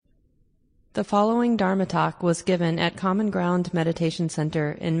The following Dharma talk was given at Common Ground Meditation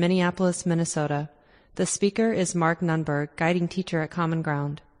Center in Minneapolis, Minnesota. The speaker is Mark Nunberg, guiding teacher at Common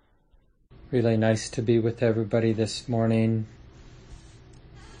Ground. Really nice to be with everybody this morning.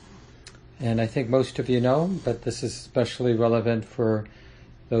 And I think most of you know, but this is especially relevant for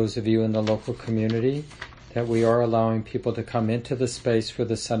those of you in the local community, that we are allowing people to come into the space for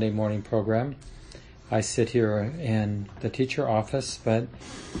the Sunday morning program. I sit here in the teacher office, but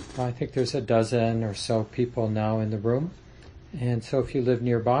I think there's a dozen or so people now in the room. And so if you live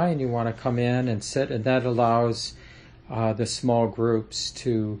nearby and you want to come in and sit, and that allows the small groups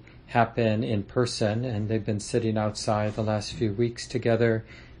to happen in person, and they've been sitting outside the last few weeks together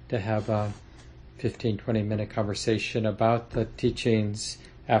to have a 15-20 minute conversation about the teachings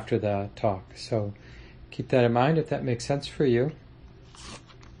after the talk. So keep that in mind if that makes sense for you.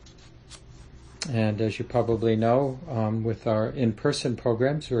 And as you probably know, with our in-person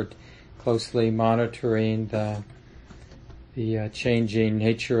programs, we're closely monitoring the changing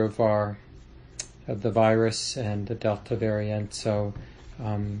nature of the virus and the Delta variant. So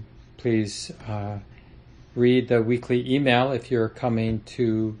please read the weekly email if you're coming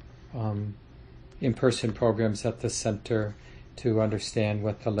to in-person programs at the center to understand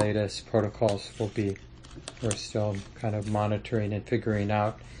what the latest protocols will be. We're still kind of monitoring and figuring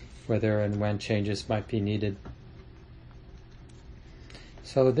out whether and when changes might be needed.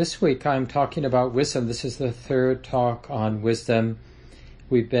 So this week I'm talking about wisdom. This is the third talk on wisdom.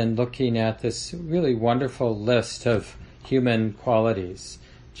 We've been looking at this really wonderful list of human qualities: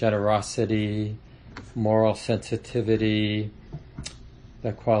 generosity, moral sensitivity,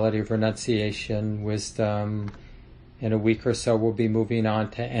 the quality of renunciation, wisdom. In a week or so we'll be moving on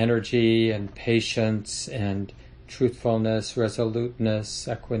to energy and patience and truthfulness, resoluteness,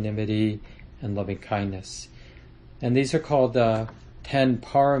 equanimity, and loving kindness. And these are called the 10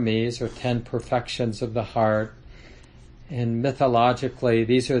 Paramis, or 10 perfections of the heart. And mythologically,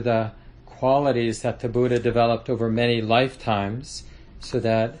 these are the qualities that the Buddha developed over many lifetimes, so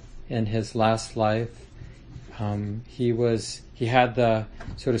that in his last life, he had the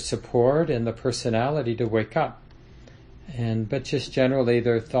sort of support and the personality to wake up. But just generally,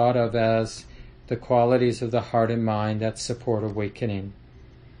 they're thought of as the qualities of the heart and mind that support awakening.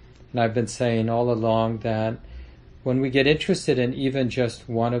 And I've been saying all along that when we get interested in even just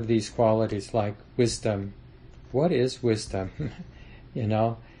one of these qualities, like wisdom, what is wisdom?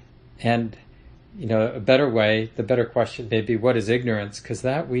 And a better way, the better question may be, what is ignorance? Because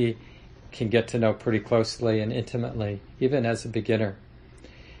that we can get to know pretty closely and intimately, even as a beginner.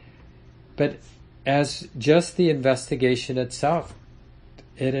 But as just the investigation itself,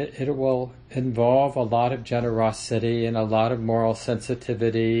 it will involve a lot of generosity and a lot of moral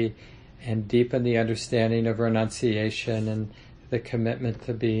sensitivity, and deepen the understanding of renunciation and the commitment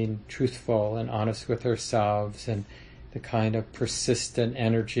to being truthful and honest with ourselves, and the kind of persistent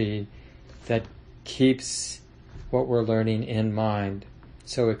energy that keeps what we're learning in mind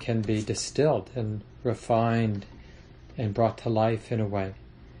so it can be distilled and refined and brought to life in a way.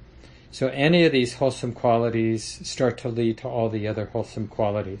 So any of these wholesome qualities start to lead to all the other wholesome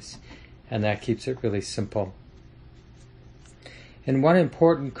qualities, and that keeps it really simple. And one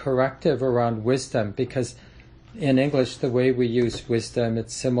important corrective around wisdom, because in English the way we use wisdom,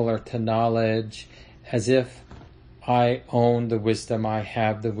 it's similar to knowledge, as if I own the wisdom, I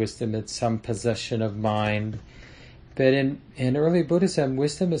have the wisdom, it's some possession of mind. But in early Buddhism,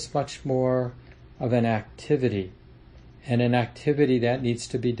 wisdom is much more of an activity, and an activity that needs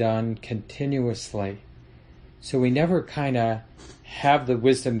to be done continuously. So we never kind of have the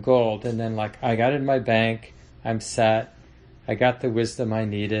wisdom gold and then I got it in my bank, I'm set, I got the wisdom I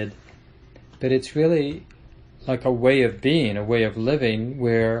needed. But it's really like a way of being, a way of living,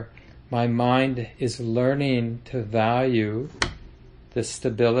 where my mind is learning to value the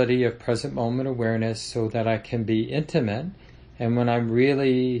stability of present moment awareness so that I can be intimate. And when I'm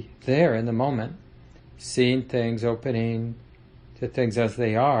really there in the moment, seeing things, opening to things as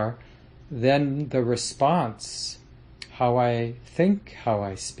they are, then the response, how I think, how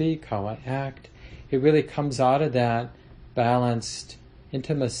I speak, how I act, it really comes out of that balanced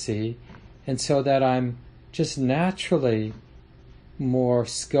intimacy, and so that I'm just naturally more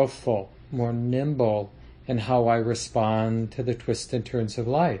skillful, more nimble in how I respond to the twists and turns of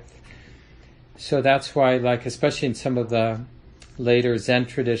life. So that's why, especially in some of the later Zen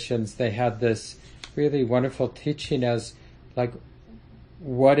traditions, they had this really wonderful teaching as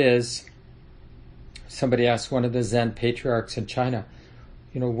what is, somebody asked one of the Zen patriarchs in China,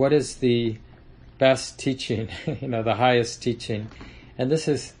 what is the best teaching, the highest teaching? And this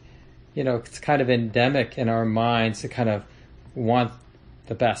is, it's kind of endemic in our minds to kind of want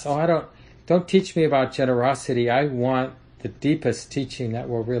the best. Oh, I don't don't teach me about generosity. I want the deepest teaching that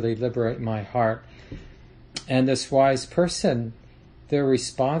will really liberate my heart. And this wise person, their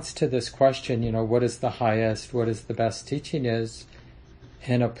response to this question, what is the highest, what is the best teaching, is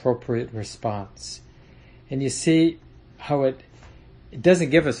an appropriate response. And you see how it doesn't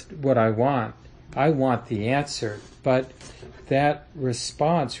give us what I want. I want the answer. But that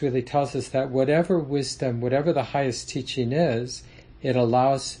response really tells us that whatever wisdom, whatever the highest teaching is, it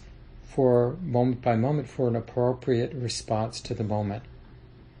allows for moment by moment for an appropriate response to the moment.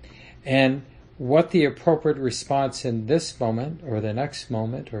 And what the appropriate response in this moment or the next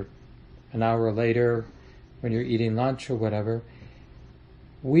moment or an hour later when you're eating lunch or whatever,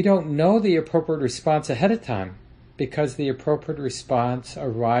 we don't know the appropriate response ahead of time, because the appropriate response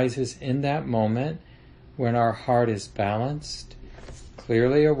arises in that moment when our heart is balanced,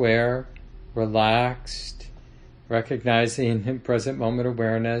 clearly aware, relaxed, recognizing present moment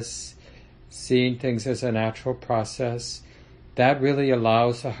awareness, seeing things as a natural process. That really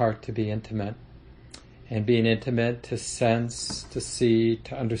allows the heart to be intimate. And being intimate, to sense, to see,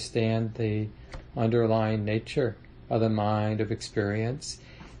 to understand the underlying nature of the mind, of experience.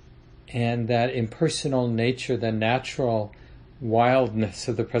 And that impersonal nature, the natural wildness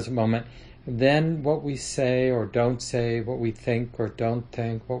of the present moment, then what we say or don't say, what we think or don't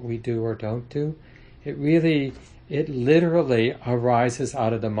think, what we do or don't do, it literally arises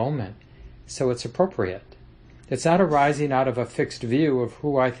out of the moment. So it's appropriate. It's not arising out of a fixed view of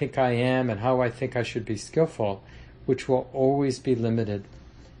who I think I am and how I think I should be skillful, which will always be limited.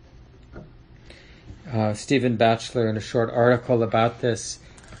 Stephen Batchelor, in a short article about this,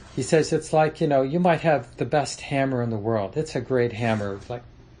 he says it's like, you might have the best hammer in the world. It's a great hammer, like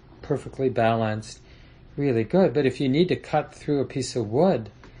perfectly balanced, really good. But if you need to cut through a piece of wood,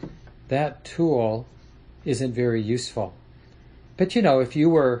 that tool isn't very useful. But if you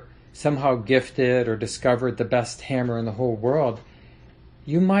were somehow gifted or discovered the best hammer in the whole world,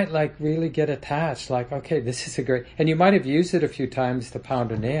 you might really get attached, okay, this is a great, and you might have used it a few times to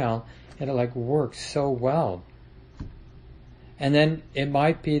pound a nail, and it works so well. And then it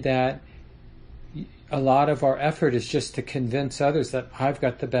might be that a lot of our effort is just to convince others that I've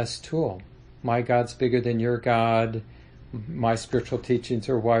got the best tool. My God's bigger than your God. My spiritual teachings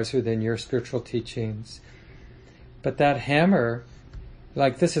are wiser than your spiritual teachings. But that hammer,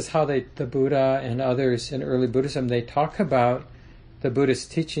 this is how the Buddha and others in early Buddhism, they talk about the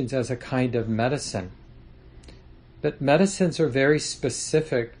Buddhist teachings as a kind of medicine. But medicines are very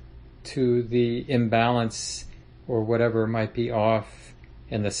specific to the imbalance or whatever might be off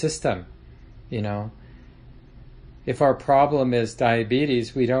in the system. If our problem is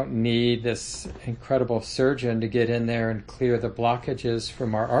diabetes, we don't need this incredible surgeon to get in there and clear the blockages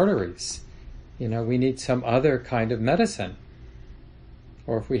from our arteries. We need some other kind of medicine.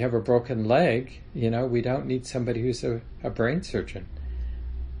 Or if we have a broken leg, we don't need somebody who's a brain surgeon.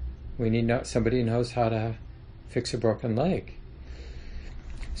 We need somebody who knows how to fix a broken leg.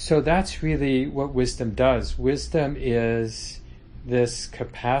 So that's really what wisdom does. Wisdom is this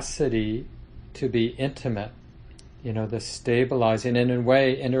capacity to be intimate, the stabilizing. And in a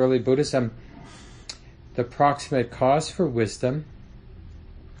way, in early Buddhism, the proximate cause for wisdom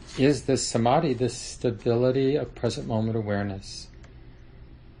is this samadhi, this stability of present moment awareness.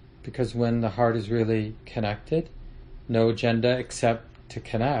 Because when the heart is really connected, no agenda except to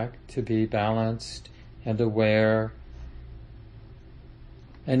connect, to be balanced and aware,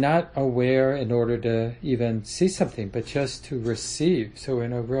 and not aware in order to even see something, but just to receive, so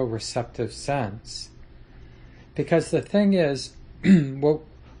in a real receptive sense. Because the thing is, what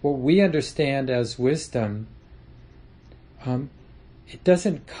we understand as wisdom, it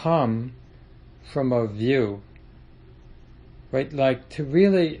doesn't come from a view. Right,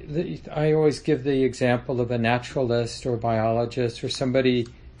 I always give the example of a naturalist or biologist or somebody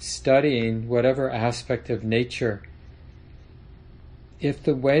studying whatever aspect of nature. If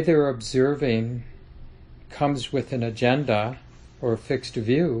the way they're observing comes with an agenda or a fixed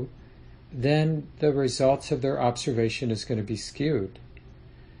view, then the results of their observation is going to be skewed.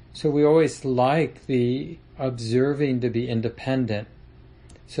 So we always like the observing to be independent.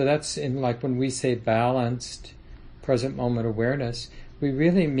 So that's when we say balanced present moment awareness, we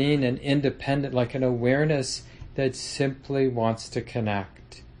really mean an independent, an awareness that simply wants to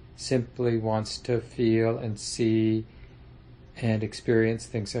connect, simply wants to feel and see and experience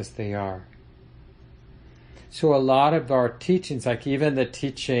things as they are. So a lot of our teachings, even the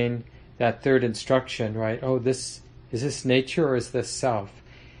teaching, that third instruction, right? Is this nature or is this self?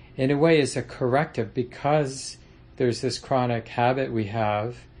 In a way is a corrective, because there's this chronic habit we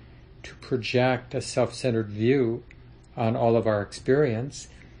have to project a self-centered view on all of our experience.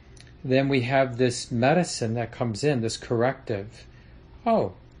 then we have this medicine that comes in, this corrective.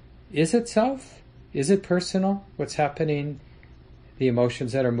 Oh, is it self? Is it personal? What's happening? The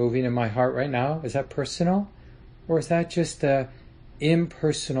emotions that are moving in my heart right now, is that personal? Or is that just the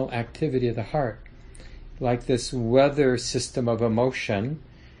impersonal activity of the heart? Like this weather system of emotion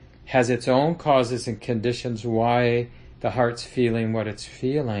has its own causes and conditions why the heart's feeling what it's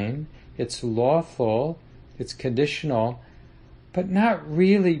feeling. It's lawful, it's conditional, but not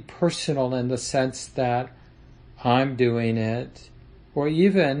really personal in the sense that I'm doing it, or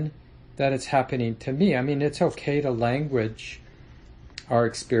even that it's happening to me. I mean, it's okay to language our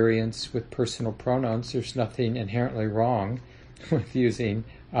experience with personal pronouns. There's nothing inherently wrong with using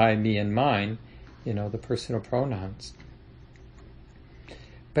I, me, and mine, the personal pronouns.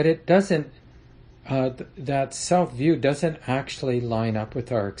 But it doesn't, that self-view doesn't actually line up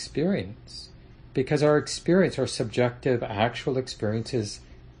with our experience. Because our experience, our subjective, actual experience is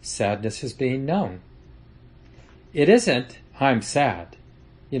sadness is being known. It isn't, I'm sad.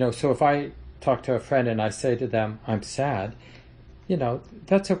 So if I talk to a friend and I say to them, I'm sad,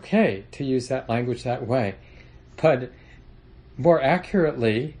 that's okay to use that language that way. But more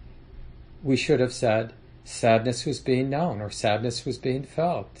accurately, we should have said, sadness was being known, or sadness was being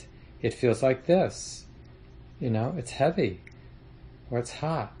felt. It feels like this. It's heavy, or it's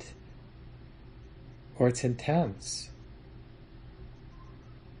hot, or it's intense,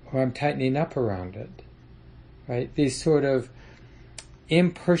 or I'm tightening up around it. Right? These sort of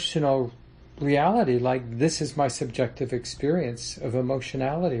impersonal reality, like this is my subjective experience of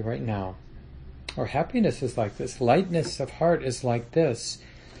emotionality right now. Or happiness is like this. Lightness of heart is like this.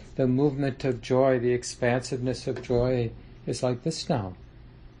 The movement of joy, the expansiveness of joy is like this now.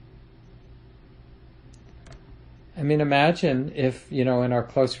 I mean, imagine if, in our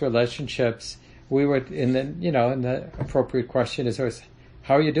close relationships, we would, and the appropriate question is always,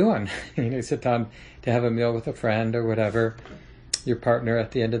 how are you doing? You sit down to have a meal with a friend or whatever, your partner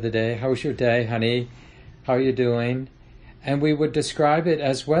at the end of the day. How was your day, honey? How are you doing? And we would describe it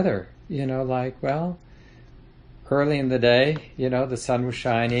as weather, early in the day, the sun was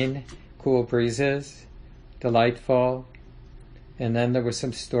shining, cool breezes, delightful. And then there was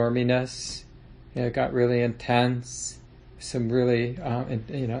some storminess. It got really intense, some really,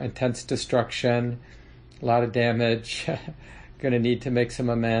 intense destruction, a lot of damage. Going to need to make some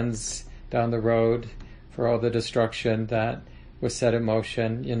amends down the road for all the destruction that was set in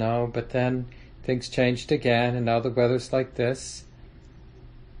motion, but then things changed again, and now the weather's like this.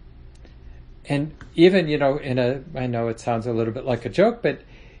 And even, I know it sounds a little bit like a joke, but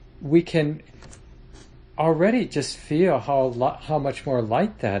we can already just feel how much more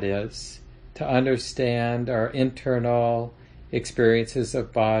light that is to understand our internal experiences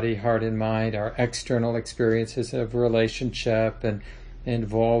of body, heart, and mind, our external experiences of relationship and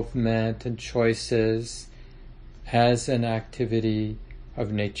involvement and choices as an activity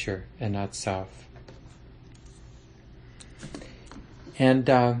of nature and not self.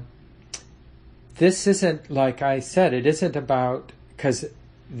 And this isn't, like I said, it isn't about, because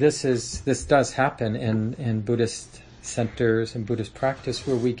this does happen in Buddhist centers and Buddhist practice,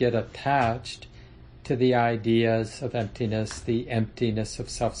 where we get attached to the ideas of emptiness, the emptiness of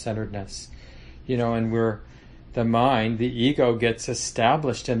self-centeredness, and the mind, the ego, gets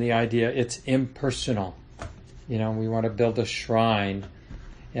established in the idea it's impersonal. We want to build a shrine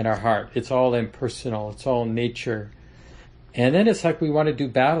in our heart. It's all impersonal. It's all nature. And then it's like we want to do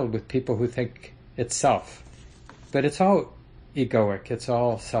battle with people who think it's self. But it's all egoic. It's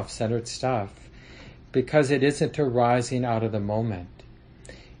all self-centered stuff, because it isn't arising out of the moment.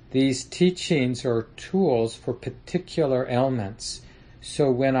 These teachings are tools for particular ailments. So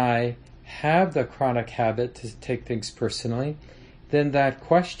when I have the chronic habit to take things personally, then that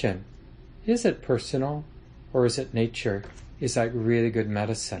question, is it personal or is it nature, is like really good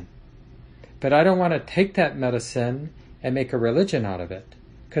medicine. But I don't want to take that medicine and make a religion out of it,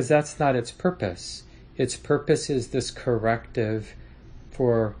 because that's not its purpose. Its purpose is this corrective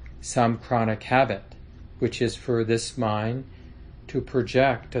for some chronic habit, which is for this mind to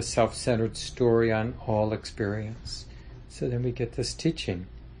project a self-centered story on all experience. So then we get this teaching.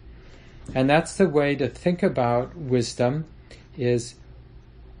 And that's the way to think about wisdom is,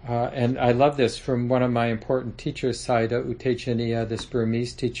 and I love this from one of my important teachers, Sayadaw U Tejaniya, this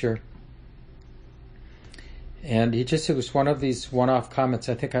Burmese teacher. And it was one of these one-off comments.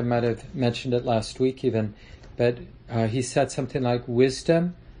 I think I might have mentioned it last week even, but he said something like,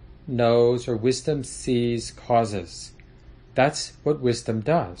 wisdom knows, or wisdom sees causes. That's what wisdom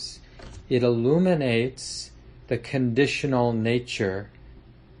does. It illuminates the conditional nature,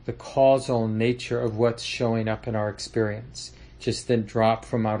 the causal nature of what's showing up in our experience. just then drop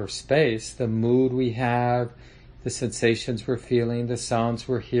from outer space. The mood we have, the sensations we're feeling, the sounds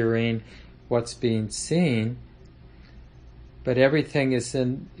we're hearing, what's being seen. But everything is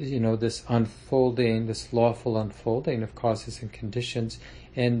in, this unfolding, this lawful unfolding of causes and conditions.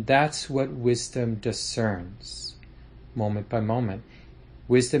 And that's what wisdom discerns, moment by moment.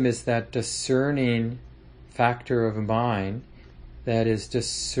 Wisdom is that discerning factor of mind that is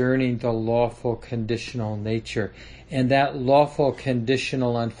discerning the lawful conditional nature. And that lawful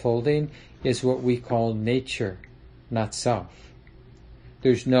conditional unfolding is what we call nature, not self.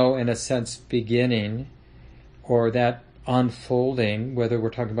 There's no, in a sense, beginning, or that unfolding, whether we're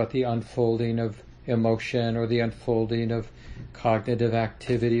talking about the unfolding of emotion or the unfolding of cognitive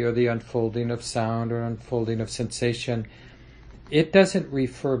activity or the unfolding of sound or unfolding of sensation, it doesn't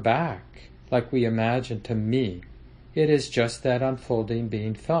refer back like we imagine to me. It is just that unfolding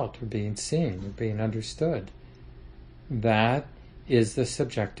being felt or being seen or being understood. That is the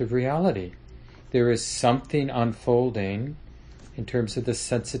subjective reality. There is something unfolding in terms of the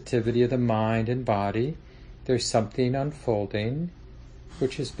sensitivity of the mind and body. There's something unfolding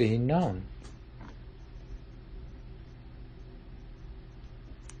which is being known.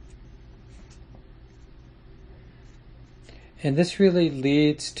 And this really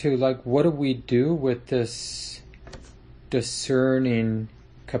leads to, what do we do with this discerning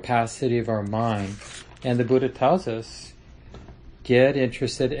capacity of our mind? And the Buddha tells us, get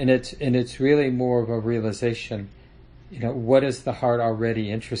interested, and it's really more of a realization, what is the heart already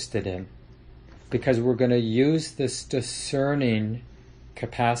interested in? Because we're going to use this discerning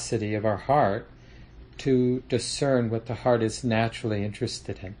capacity of our heart to discern what the heart is naturally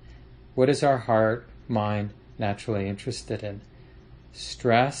interested in. What is our heart, mind, naturally interested in?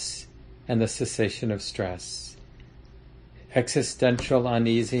 Stress and the cessation of stress. Existential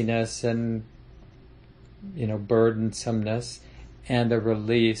uneasiness and, burdensomeness, and the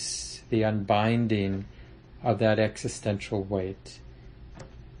release, the unbinding of that existential weight.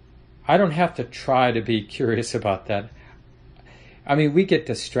 I don't have to try to be curious about that. I mean, we get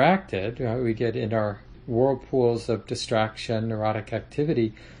distracted. We get in our whirlpools of distraction, neurotic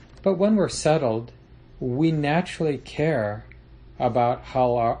activity. But when we're settled, we naturally care about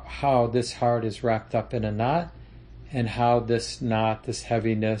how this heart is wrapped up in a knot and how this knot, this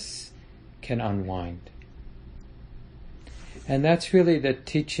heaviness, can unwind. And that's really the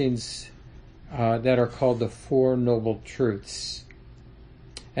teachings that are called the Four Noble Truths.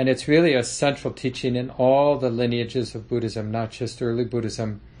 And it's really a central teaching in all the lineages of Buddhism, not just early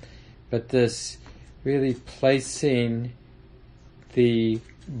Buddhism, but this really placing the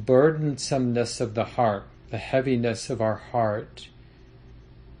burdensomeness of the heart, the heaviness of our heart,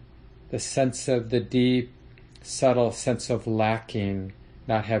 the sense of the deep, subtle sense of lacking,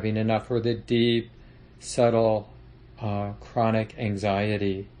 not having enough, or the deep, subtle, chronic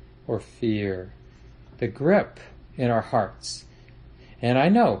anxiety or fear, the grip in our hearts. And I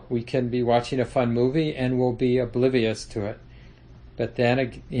know we can be watching a fun movie and we'll be oblivious to it. But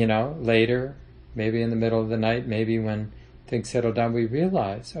then, later, maybe in the middle of the night, maybe when things settle down, we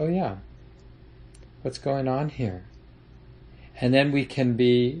realize, oh yeah, what's going on here? And then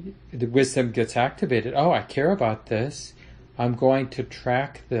the wisdom gets activated. Oh, I care about this. I'm going to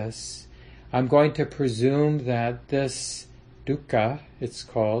track this. I'm going to presume that this dukkha, it's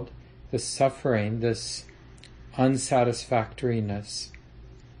called, this suffering, this unsatisfactoriness,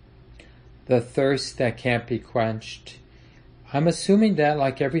 the thirst that can't be quenched. I'm assuming that,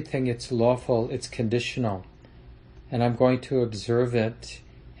 like everything, it's lawful, it's conditional, and I'm going to observe it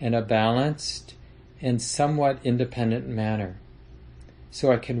in a balanced and somewhat independent manner,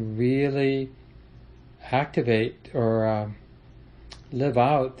 so I can really activate or live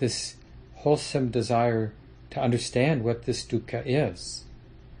out this wholesome desire to understand what this dukkha is.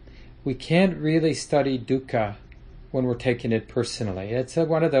 We can't really study dukkha when we're taking it personally. It's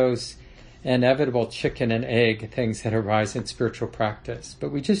one of those inevitable chicken and egg things that arise in spiritual practice.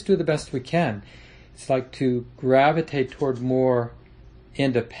 But we just do the best we can. It's like to gravitate toward more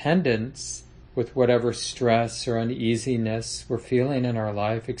independence with whatever stress or uneasiness we're feeling in our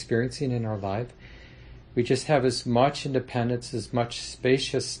life, experiencing in our life. We just have as much independence, as much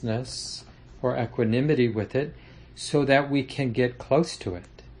spaciousness or equanimity with it, so that we can get close to it.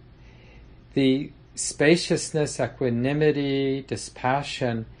 The spaciousness, equanimity,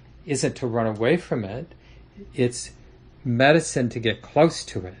 dispassion isn't to run away from it. It's medicine to get close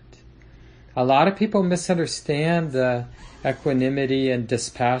to it. A lot of people misunderstand the equanimity and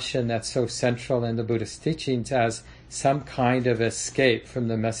dispassion that's so central in the Buddhist teachings as some kind of escape from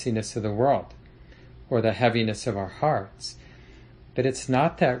the messiness of the world or the heaviness of our hearts. But it's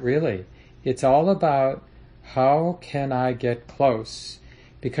not that really. It's all about How can I get close?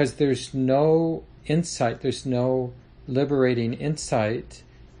 Because there's no insight, there's no liberating insight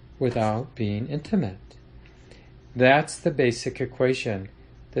without being intimate. That's the basic equation.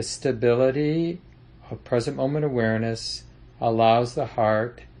 The stability of present moment awareness allows the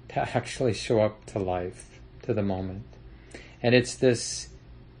heart to actually show up to life, to the moment. And it's this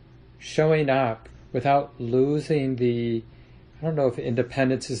showing up without losing the, I don't know if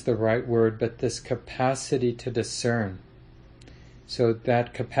independence is the right word, but this capacity to discern. So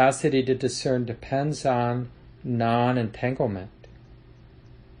that capacity to discern depends on non-entanglement.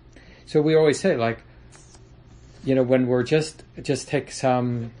 So we always say, like, when we're just take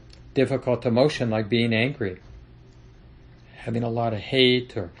some difficult emotion like being angry, having a lot of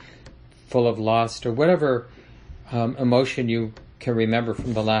hate or full of lust or whatever emotion you can remember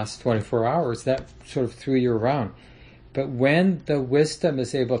from the last 24 hours, that sort of threw you around. But when the wisdom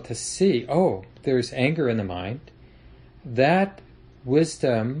is able to see, oh, there's anger in the mind, that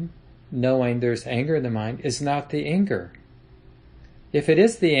wisdom, knowing there's anger in the mind, is not the anger. If it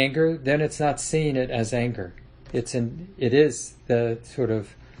is the anger, then it's not seeing it as anger. It is the sort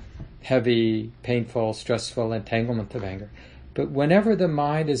of heavy, painful, stressful entanglement of anger. But whenever the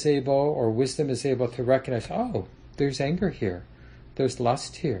mind is able, or wisdom is able to recognize, oh, there's anger here, there's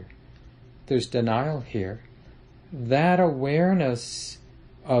lust here, there's denial here, that awareness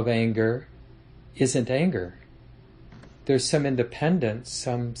of anger isn't anger. There's some independence,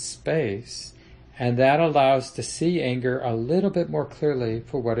 some space, and that allows to see anger a little bit more clearly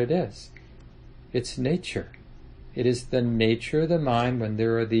for what it is. It's nature. It is the nature of the mind when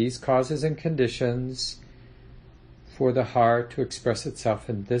there are these causes and conditions for the heart to express itself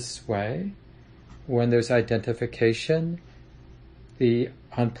in this way. When there's identification, the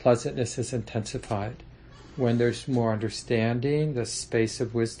unpleasantness is intensified. When there's more understanding, the space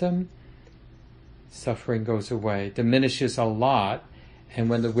of wisdom, suffering goes away, diminishes a lot, and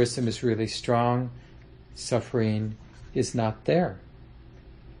when the wisdom is really strong, suffering is not there.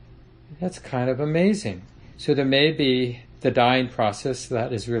 That's kind of amazing. So there may be the dying process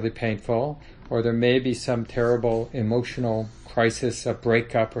that is really painful, or there may be some terrible emotional crisis, a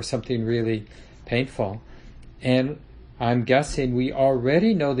breakup, or something really painful. And I'm guessing we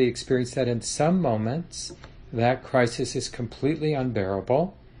already know the experience that in some moments that crisis is completely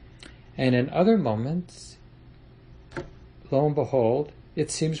unbearable, and in other moments, lo and behold, it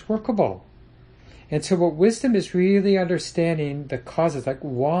seems workable. And so what wisdom is really understanding the causes, like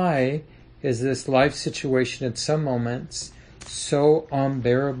why is this life situation in some moments so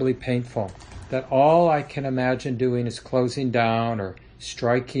unbearably painful that all I can imagine doing is closing down or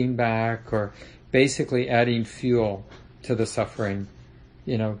striking back or basically adding fuel to the suffering,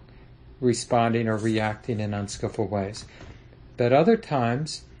 responding or reacting in unskillful ways. But other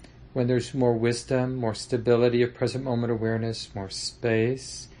times, when there's more wisdom, more stability of present moment awareness, more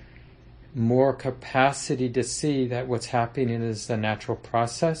space, more capacity to see that what's happening is a natural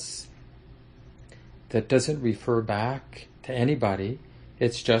process that doesn't refer back to anybody.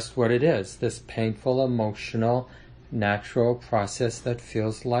 It's just what it is, this painful, emotional, natural process that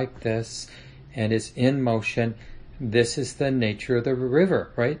feels like this and is in motion. This is the nature of the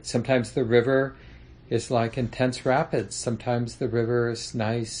river, right? Sometimes the river is like intense rapids. Sometimes the river is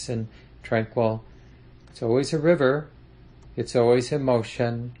nice and tranquil. It's always a river. It's always in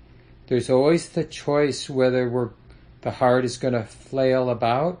motion. There's always the choice whether the heart is going to flail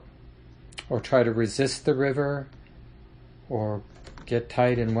about or try to resist the river or get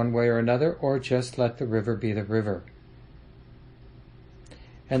tight in one way or another, or just let the river be the river.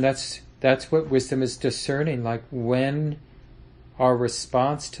 And that's what wisdom is discerning, like when our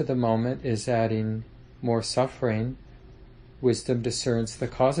response to the moment is adding more suffering, wisdom discerns the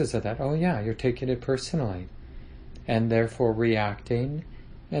causes of that. Oh yeah, you're taking it personally, and therefore reacting,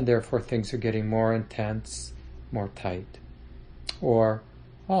 and therefore things are getting more intense, more tight. Or,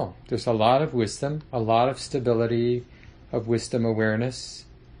 oh, there's a lot of wisdom, a lot of stability of wisdom awareness,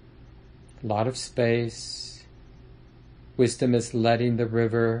 a lot of space. Wisdom is letting the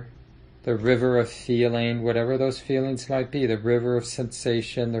river of feeling, whatever those feelings might be, the river of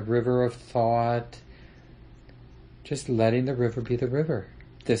sensation, the river of thought, just letting the river be the river.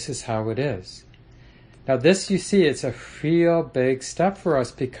 This is how it is. Now this, you see, it's a real big step for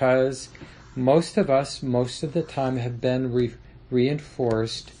us because most of us, most of the time, have been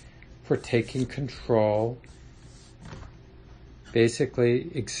reinforced for taking control,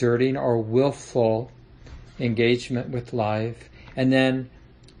 basically exerting our willful engagement with life. And then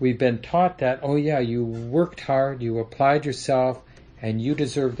we've been taught that, oh yeah, you worked hard, you applied yourself, and you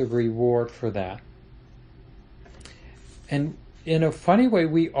deserve the reward for that. And in a funny way,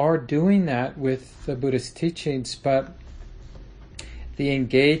 we are doing that with the Buddhist teachings, but the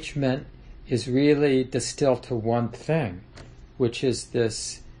engagement is really distilled to one thing, which is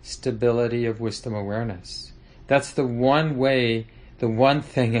this stability of wisdom awareness. That's the one way, the one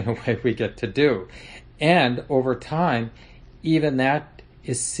thing in a way we get to do. And over time, even that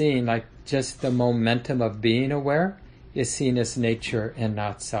is seen, like just the momentum of being aware is seen as nature and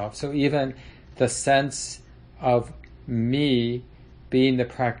not self. So even the sense of me being the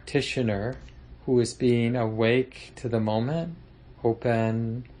practitioner who is being awake to the moment,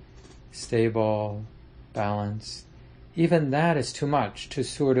 open, stable, balanced, even that is too much to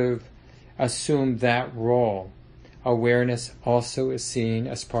sort of assume that role. Awareness also is seen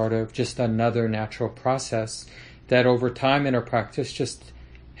as part of just another natural process that over time in our practice just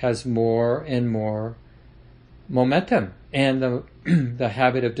has more and more momentum. And the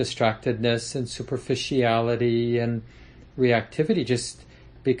habit of distractedness and superficiality and reactivity just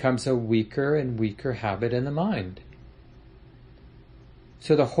becomes a weaker and weaker habit in the mind.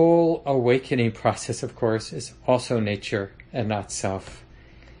 So the whole awakening process, of course, is also nature and not self.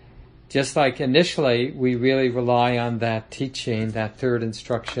 Just like initially we really rely on that teaching, that third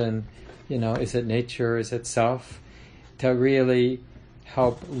instruction, is it nature, is it self, to really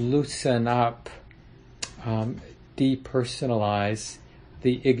help loosen up, depersonalize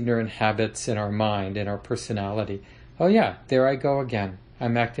the ignorant habits in our mind, in our personality. Oh yeah, there I go again.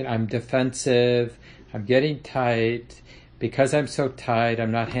 I'm defensive, I'm getting tight. Because I'm so tight, I'm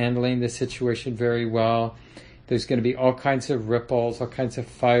not handling the situation very well. There's going to be all kinds of ripples, all kinds of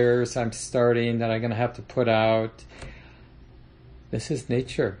fires I'm starting that I'm going to have to put out. This is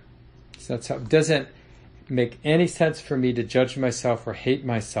nature. So it doesn't make any sense for me to judge myself or hate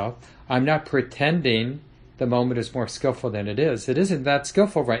myself. I'm not pretending the moment is more skillful than it is. It isn't that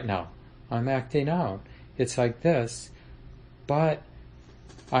skillful right now. I'm acting out. It's like this. But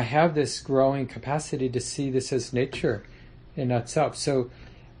I have this growing capacity to see this as nature and not self. So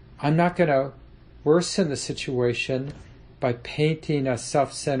I'm not going to worsen the situation by painting a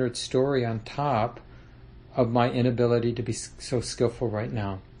self-centered story on top of my inability to be so skillful right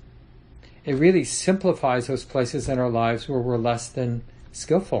now. It really simplifies those places in our lives where we're less than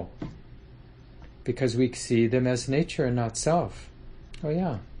skillful, because we see them as nature and not self. Oh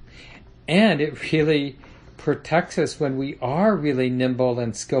yeah. And it really protects us when we are really nimble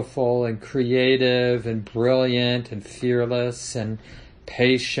and skillful and creative and brilliant and fearless and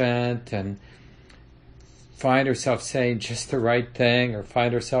patient, and find ourselves saying just the right thing, or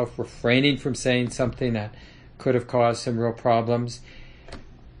find ourselves refraining from saying something that could have caused some real problems.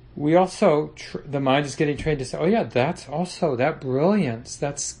 We also, the mind is getting trained to say, oh yeah, that's also, that brilliance,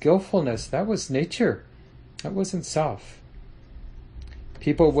 that skillfulness, that was nature. That wasn't self.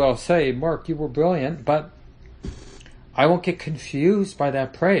 People will say, Mark, you were brilliant, but I won't get confused by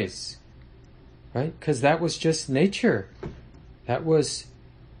that praise, right? Because that was just nature. That was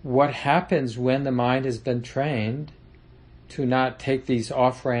what happens when the mind has been trained to not take these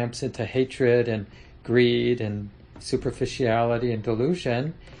off-ramps into hatred and greed and superficiality and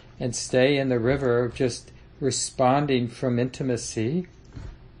delusion, and stay in the river of just responding from intimacy.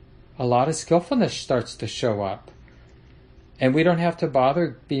 A lot of skillfulness starts to show up. And we don't have to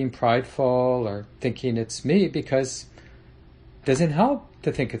bother being prideful or thinking it's me, because it doesn't help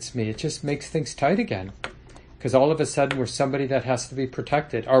to think it's me. It just makes things tight again. Because all of a sudden we're somebody that has to be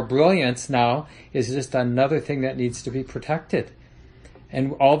protected. Our brilliance now is just another thing that needs to be protected.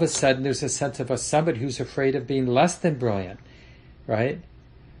 And all of a sudden there's a sense of us somebody who's afraid of being less than brilliant, right?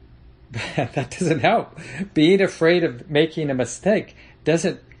 That doesn't help. Being afraid of making a mistake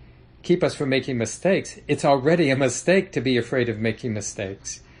doesn't keep us from making mistakes. It's already a mistake to be afraid of making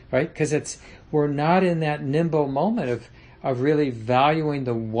mistakes, right? Because we're not in that nimble moment of really valuing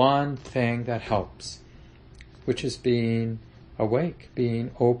the one thing that helps, which is being awake,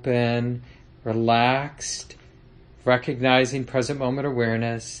 being open, relaxed, recognizing present moment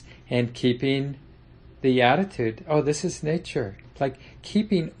awareness, and keeping the attitude, oh, this is nature. Like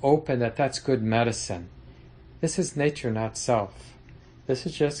keeping open that's good medicine. This is nature, not self. This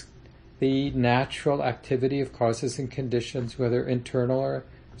is just the natural activity of causes and conditions, whether internal or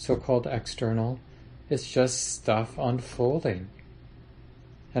so-called external. It's just stuff unfolding.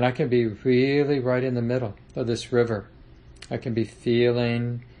 And I can be really right in the middle of this river. I can be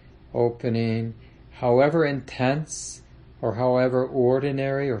feeling, opening, however intense or however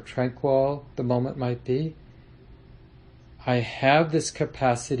ordinary or tranquil the moment might be. I have this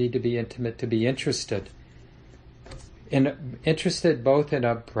capacity to be intimate, to be interested. Interested both in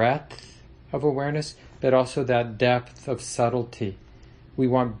a breadth of awareness, but also that depth of subtlety. We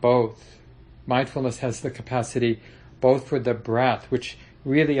want both. Mindfulness has the capacity both for the breath, which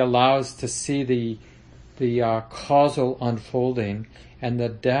really allows to see the causal unfolding, and the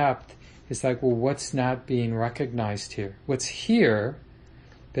depth is like, well, what's not being recognized here? What's here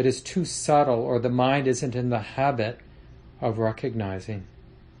that is too subtle, or the mind isn't in the habit of recognizing?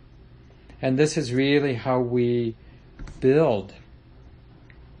 And this is really how we build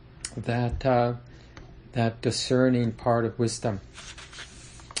that discerning part of wisdom.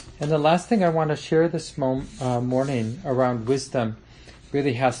 And the last thing I want to share this morning around wisdom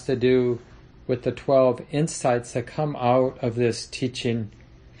really has to do with the 12 insights that come out of this teaching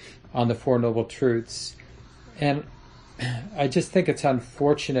on the Four Noble Truths. And I just think it's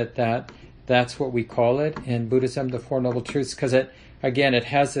unfortunate that that's what we call it in Buddhism, the Four Noble Truths, because it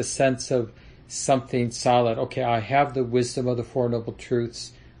has a sense of something solid. Okay, I have the wisdom of the Four Noble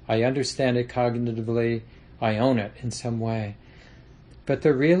Truths. I understand it cognitively. I own it in some way. But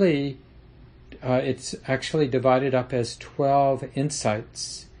it's actually divided up as 12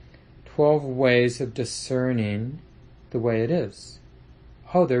 insights, 12 ways of discerning the way it is.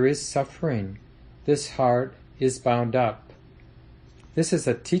 Oh, there is suffering. This heart is bound up. This is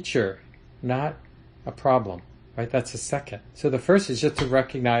a teacher, not a problem, right? That's a second. So the first is just to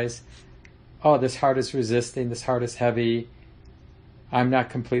recognize, oh, this heart is resisting, this heart is heavy, I'm not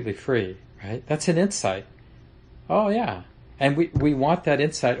completely free, right? That's an insight. Oh, yeah. And we want that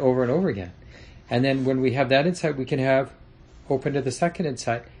insight over and over again. And then when we have that insight, we can have open to the second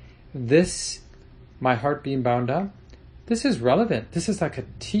insight. This, my heart being bound up, this is relevant. This is like a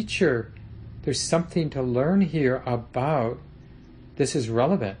teacher. There's something to learn here about this is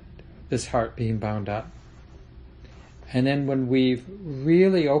relevant, this heart being bound up. And then when we've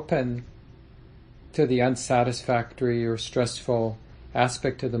really opened to the unsatisfactory or stressful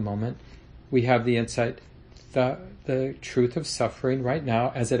aspect of the moment, we have the insight, the truth of suffering right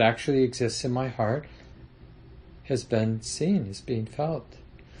now as it actually exists in my heart has been seen, is being felt.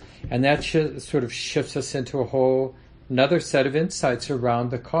 And that sort of shifts us into another set of insights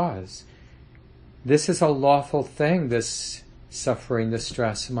around the cause. This is a lawful thing, this suffering, this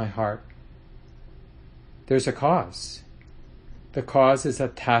stress in my heart. There's a cause. The cause is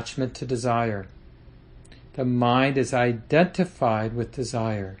attachment to desire. The mind is identified with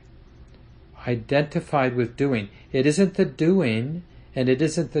desire, identified with doing. It isn't the doing and it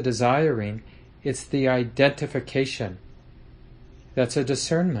isn't the desiring, it's the identification. That's a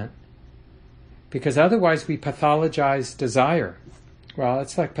discernment. Because otherwise we pathologize desire. Well,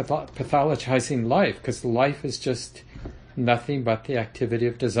 it's like pathologizing life, because life is just nothing but the activity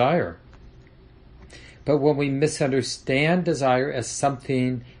of desire. But when we misunderstand desire as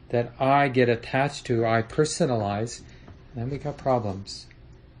something that I get attached to, I personalize, then we got problems.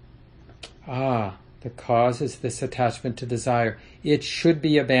 The cause is this attachment to desire. It should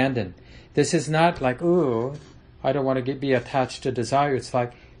be abandoned. This is not like, ooh, I don't want to be attached to desire. It's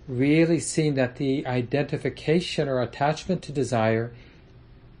like really seeing that the identification or attachment to desire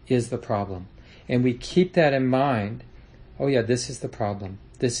is the problem. And we keep that in mind. Oh yeah, this is the problem.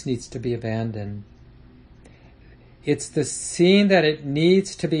 This needs to be abandoned. It's the seeing that it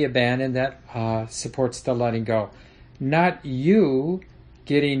needs to be abandoned that supports the letting go. Not you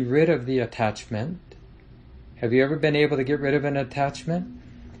getting rid of the attachment. Have you ever been able to get rid of an attachment?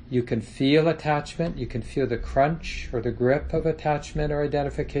 You can feel attachment. You can feel the crunch or the grip of attachment or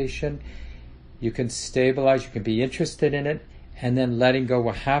identification. You can stabilize. You can be interested in it. And then letting go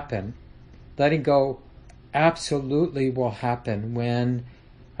will happen. Letting go absolutely will happen when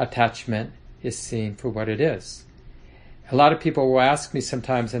attachment is seen for what it is. A lot of people will ask me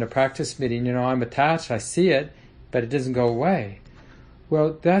sometimes in a practice meeting, I'm attached, I see it, but it doesn't go away.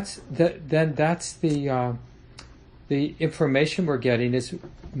 Well, that's the information we're getting is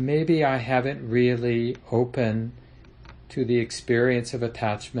maybe I haven't really opened to the experience of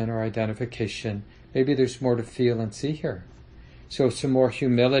attachment or identification. Maybe there's more to feel and see here. So some more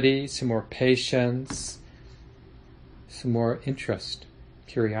humility, some more patience, some more interest,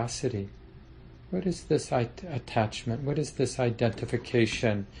 curiosity. What is this attachment? What is this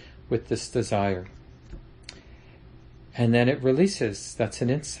identification with this desire? And then it releases. That's an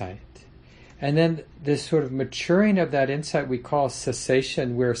insight. And then this sort of maturing of that insight we call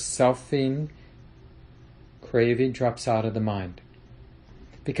cessation, where selfing, craving drops out of the mind.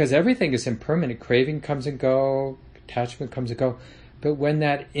 Because everything is impermanent. Craving comes and go, attachment comes and go. But when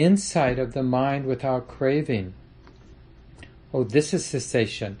that insight of the mind without craving, this is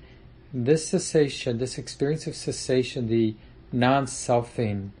cessation. This cessation, this experience of cessation, the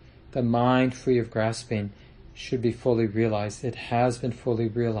non-selfing, the mind free of grasping, should be fully realized. It has been fully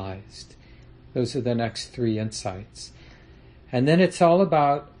realized. Those are the next 3 insights. And then it's all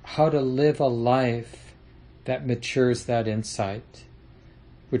about how to live a life that matures that insight,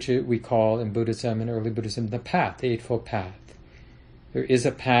 which we call in Buddhism and early Buddhism the path, the Eightfold Path. There is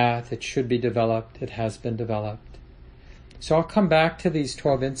a path, it should be developed, it has been developed. So I'll come back to these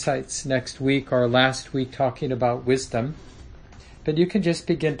 12 insights next week or last week talking about wisdom. But you can just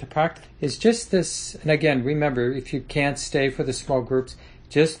begin to practice. It's just this, and again, remember, if you can't stay for the small groups,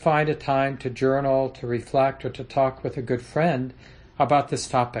 just find a time to journal, to reflect, or to talk with a good friend about this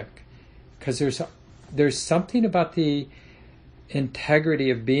topic. Because there's something about the integrity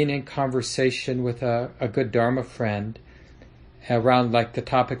of being in conversation with a good Dharma friend around, like the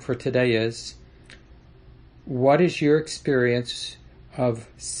topic for today is, what is your experience of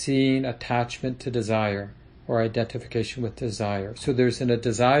seeing attachment to desire or identification with desire? So there's a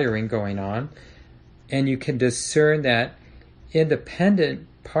desiring going on, and you can discern that independent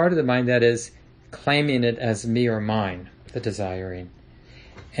part of the mind that is claiming it as me or mine, the desiring.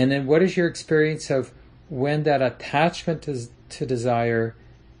 And then what is your experience of when that attachment to desire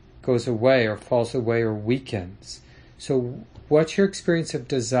goes away or falls away or weakens? So what's your experience of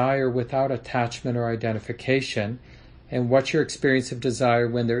desire without attachment or identification? And what's your experience of desire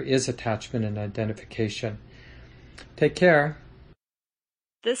when there is attachment and identification? Take care.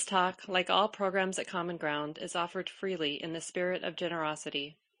 This talk, like all programs at Common Ground, is offered freely in the spirit of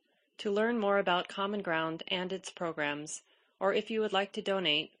generosity. To learn more about Common Ground and its programs, or if you would like to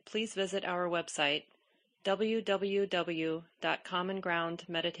donate, please visit our website,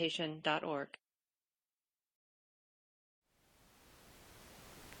 www.commongroundmeditation.org.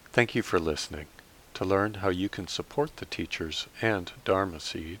 Thank you for listening. To learn how you can support the teachers and Dharma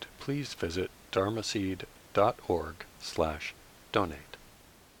Seed, please visit dharmaseed.org/donate.